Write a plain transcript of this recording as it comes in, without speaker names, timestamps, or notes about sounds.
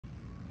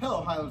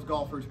Hello, Highlands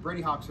golfers.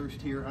 Brady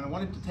Hawkshurst here, and I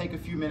wanted to take a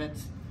few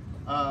minutes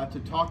to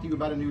talk to you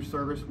about a new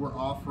service we're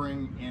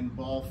offering in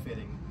ball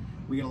fitting.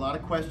 We get a lot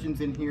of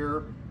questions in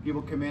here.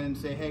 People come in and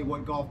say, hey,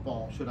 what golf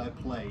ball should I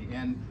play?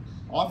 And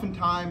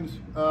oftentimes,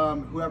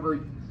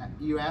 whoever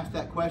you ask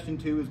that question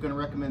to is going to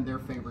recommend their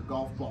favorite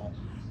golf ball.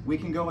 We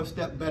can go a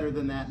step better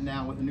than that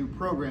now with a new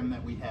program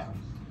that we have.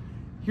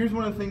 Here's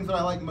one of the things that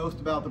I like most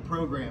about the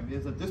program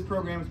is that this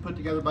program is put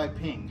together by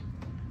Ping.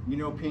 You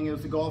know, Ping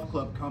is the golf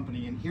club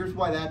company, and here's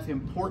why that's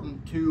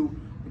important to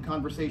the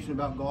conversation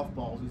about golf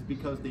balls is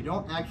because they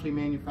don't actually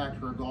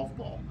manufacture a golf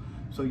ball.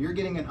 So you're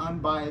getting an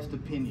unbiased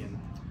opinion.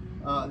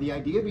 The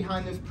idea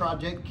behind this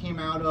project came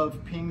out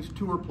of Ping's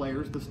tour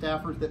players, the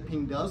staffers that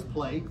Ping does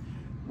play.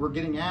 We're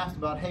getting asked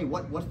about, hey,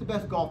 what's the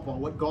best golf ball?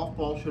 What golf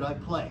ball should I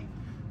play?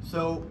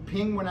 So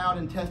Ping went out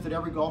and tested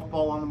every golf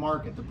ball on the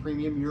market, the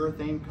premium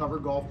urethane cover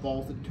golf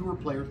balls that tour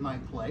players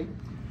might play.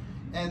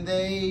 And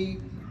they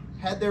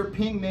had their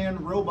Ping Man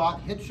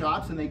robot hit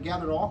shots, and they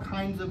gathered all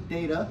kinds of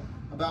data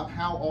about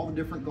how all the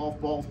different golf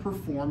balls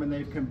perform, and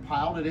they've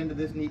compiled it into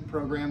this neat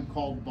program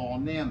called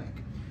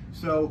Ballnamic.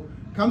 So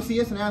come see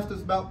us and ask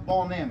us about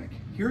Ballnamic.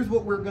 Here's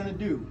what we're going to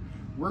do.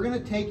 We're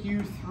going to take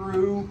you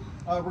through,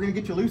 we're going to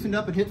get you loosened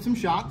up and hit some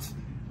shots.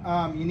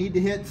 You need to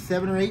hit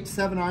 7 or 8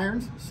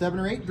 7-irons, 7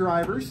 or 8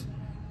 drivers.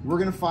 We're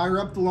going to fire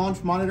up the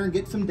launch monitor and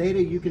get some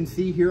data. You can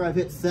see here I've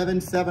hit 7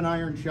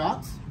 7-iron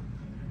shots.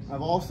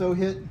 I've also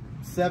hit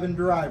 7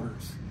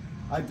 drivers.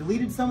 I've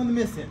deleted some of the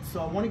miss hits,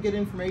 so I want to get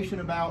information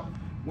about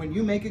when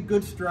you make a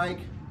good strike,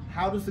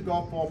 how does the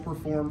golf ball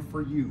perform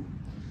for you?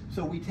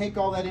 So we take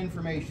all that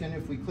information.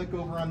 If we click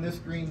over on this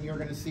screen, you're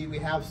going to see we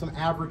have some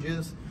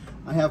averages.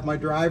 I have my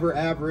driver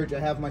average,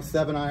 I have my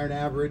 7-iron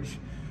average.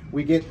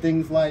 We get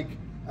things like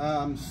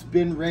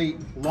spin rate,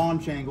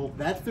 launch angle.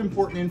 That's the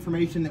important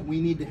information that we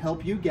need to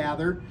help you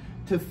gather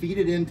to feed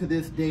it into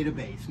this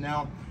database.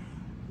 Now,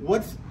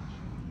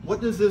 what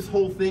does this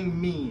whole thing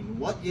mean?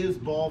 What is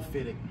ball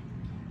fitting?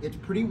 It's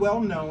pretty well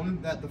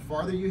known that the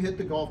farther you hit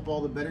the golf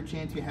ball, the better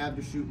chance you have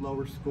to shoot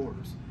lower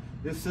scores.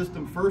 This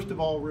system, first of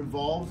all,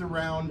 revolves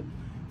around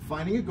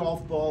finding a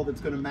golf ball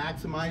that's going to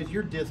maximize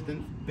your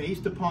distance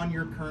based upon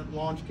your current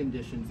launch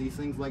conditions. These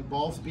things like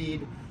ball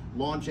speed,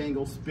 launch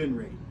angle, spin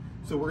rate.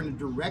 So we're going to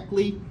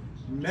directly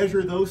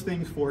measure those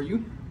things for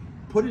you,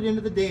 put it into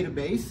the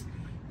database,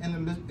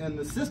 and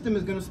the system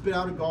is going to spit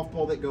out a golf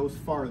ball that goes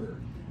farther.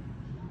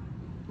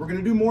 We're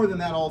going to do more than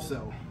that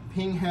also.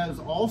 Ping has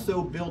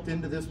also built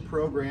into this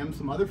program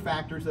some other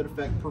factors that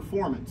affect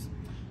performance.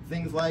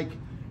 Things like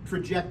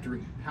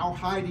trajectory. How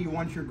high do you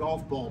want your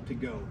golf ball to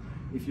go?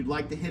 If you'd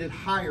like to hit it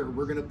higher,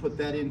 we're going to put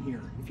that in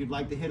here. If you'd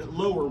like to hit it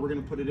lower, we're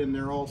going to put it in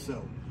there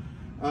also.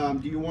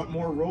 Do you want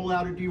more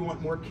rollout or do you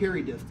want more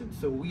carry distance?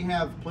 So we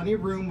have plenty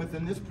of room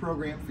within this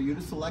program for you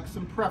to select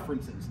some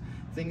preferences,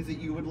 things that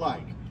you would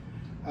like.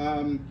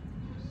 The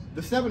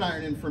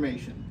 7-iron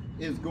information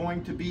is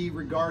going to be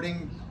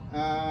regarding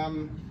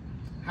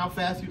how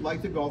fast you'd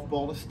like the golf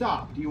ball to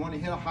stop. Do you want to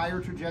hit a higher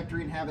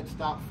trajectory and have it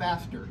stop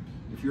faster?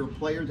 If you're a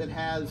player that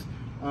has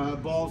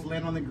balls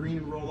land on the green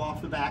and roll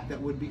off the back,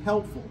 that would be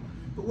helpful.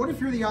 But what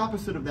if you're the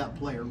opposite of that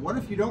player? What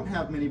if you don't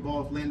have many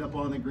balls land up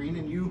on the green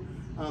and you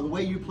the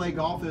way you play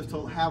golf is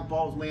to have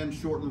balls land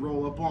short and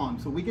roll up on?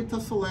 So we get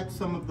to select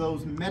some of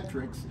those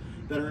metrics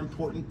that are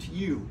important to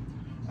you.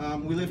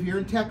 We live here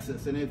in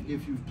Texas, and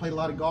if you've played a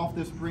lot of golf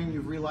this spring,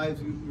 you've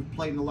realized you've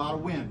played in a lot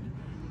of wind.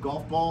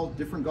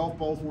 Different golf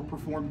balls will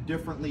perform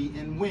differently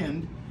in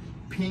wind.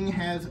 Ping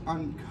has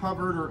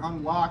uncovered or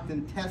unlocked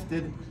and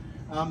tested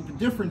the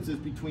differences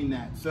between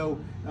that. So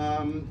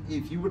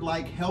if you would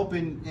like help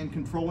in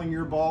controlling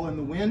your ball in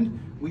the wind,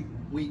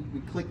 we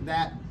click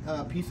that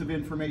piece of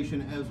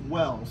information as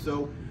well.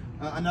 So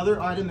another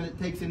item that it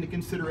takes into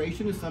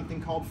consideration is something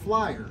called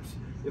flyers.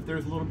 If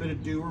there's a little bit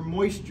of dew or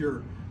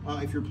moisture,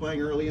 if you're playing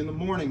early in the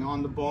morning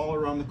on the ball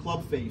or on the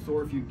club face,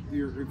 or if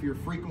you're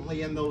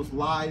frequently in those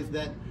lies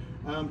that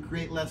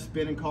create less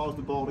spin and cause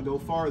the ball to go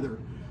farther.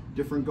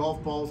 Different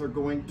golf balls are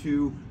going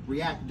to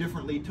react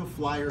differently to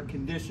flyer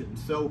conditions.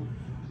 So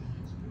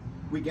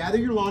we gather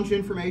your launch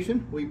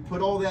information, we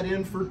put all that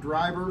in for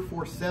driver,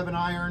 for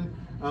 7-iron,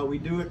 we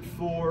do it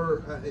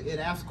for, it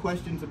asks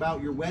questions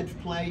about your wedge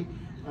play,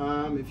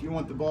 if you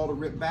want the ball to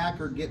rip back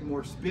or get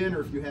more spin,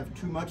 or if you have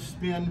too much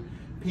spin.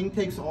 Ping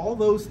takes all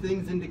those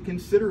things into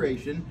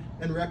consideration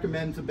and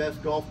recommends the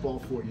best golf ball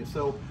for you.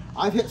 So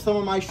I've hit some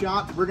of my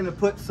shots. We're going to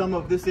put some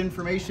of this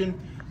information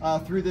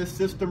through this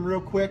system real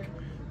quick.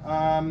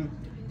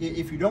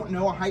 If you don't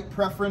know a height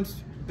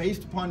preference,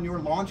 based upon your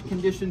launch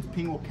conditions,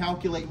 Ping will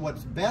calculate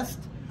what's best.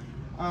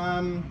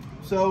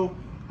 So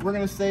we're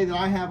going to say that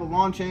I have a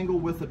launch angle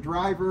with a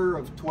driver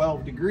of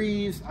 12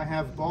 degrees. I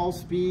have ball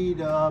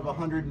speed of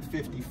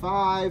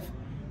 155.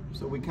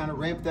 So we kind of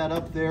ramp that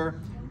up there.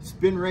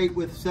 Spin rate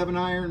with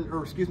 7-iron,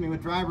 or excuse me,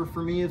 with driver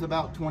for me is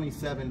about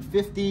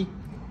 2750.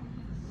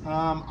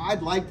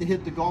 I'd like to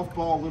hit the golf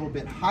ball a little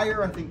bit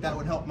higher. I think that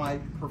would help my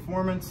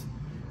performance.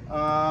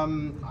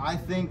 I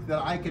think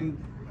that I can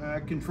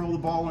control the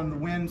ball in the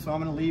wind, so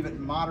I'm going to leave it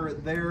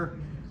moderate there.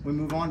 We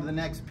move on to the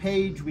next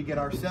page, we get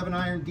our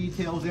 7-iron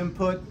details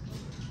input.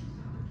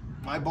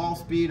 My ball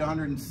speed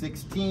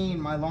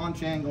 116, my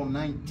launch angle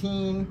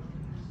 19.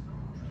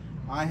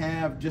 I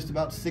have just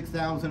about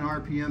 6,000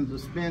 RPMs of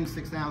spin,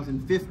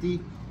 6,050.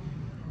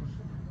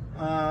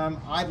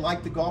 I'd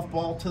like the golf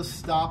ball to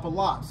stop a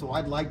lot, so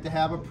I'd like to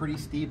have a pretty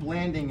steep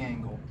landing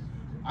angle.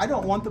 I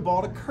don't want the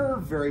ball to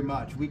curve very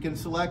much. We can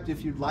select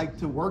if you'd like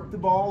to work the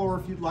ball or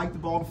if you'd like the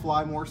ball to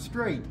fly more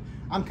straight.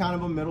 I'm kind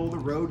of a middle of the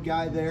road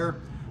guy there.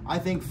 I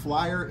think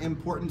flyer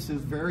importance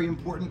is very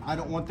important. I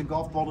don't want the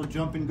golf ball to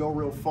jump and go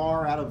real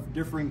far out of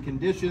differing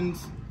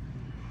conditions.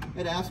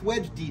 It asks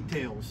wedge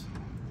details.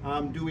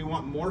 Do we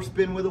want more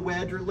spin with a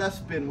wedge or less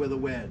spin with a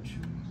wedge?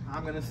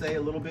 I'm going to say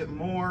a little bit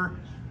more.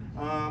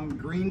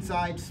 Green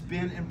side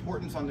spin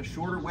importance on the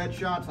shorter wedge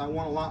shots. I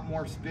want a lot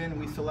more spin.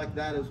 We select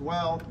that as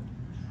well.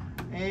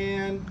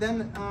 And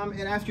then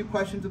it asks you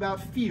questions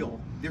about feel.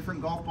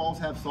 Different golf balls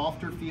have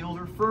softer feels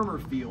or firmer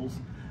feels.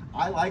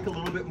 I like a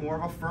little bit more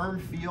of a firm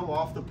feel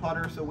off the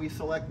putter, so we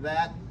select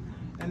that.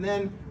 And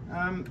then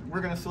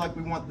we're going to select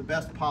we want the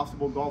best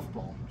possible golf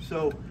ball.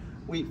 So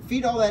we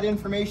feed all that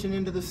information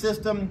into the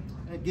system.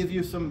 It gives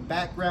you some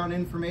background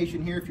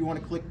information here. If you want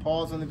to click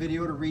pause on the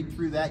video to read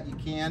through that, you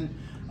can.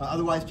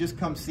 Otherwise, just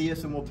come see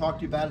us and we'll talk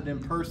to you about it in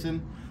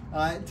person.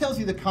 It tells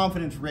you the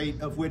confidence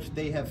rate of which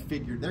they have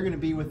figured. They're going to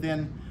be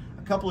within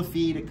a couple of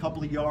feet, a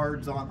couple of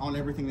yards on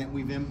everything that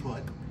we've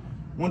input.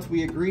 Once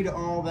we agree to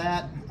all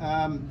that,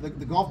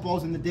 the golf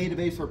balls in the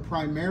database are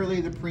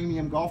primarily the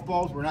premium golf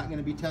balls. We're not going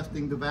to be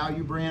testing the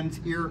value brands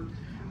here,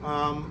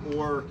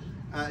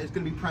 it's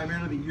going to be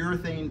primarily the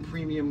urethane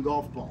premium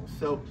golf balls.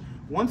 So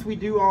once we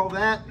do all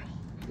that,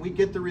 we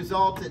get the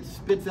results. It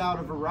spits out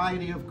a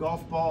variety of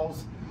golf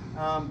balls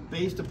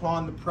based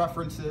upon the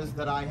preferences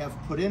that I have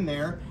put in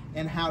there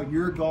and how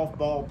your golf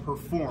ball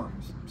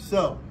performs.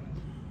 So,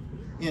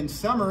 in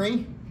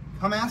summary,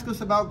 come ask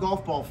us about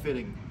golf ball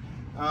fitting.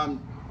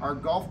 Are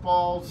golf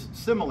balls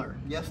similar?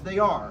 Yes, they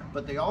are,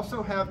 but they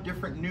also have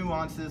different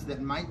nuances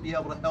that might be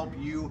able to help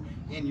you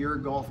in your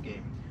golf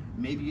game.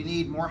 Maybe you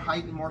need more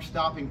height and more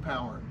stopping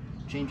power.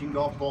 Changing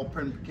golf ball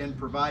can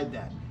provide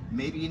that.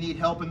 Maybe you need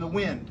help in the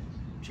wind.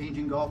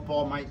 Changing golf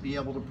ball might be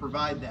able to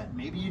provide that.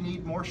 Maybe you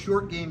need more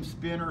short game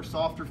spin or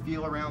softer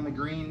feel around the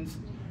greens.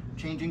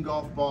 Changing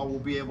golf ball will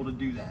be able to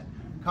do that.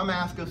 Come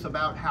ask us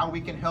about how we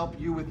can help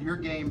you with your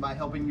game by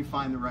helping you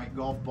find the right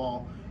golf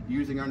ball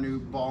using our new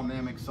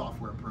Ballnamic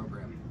software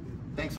program.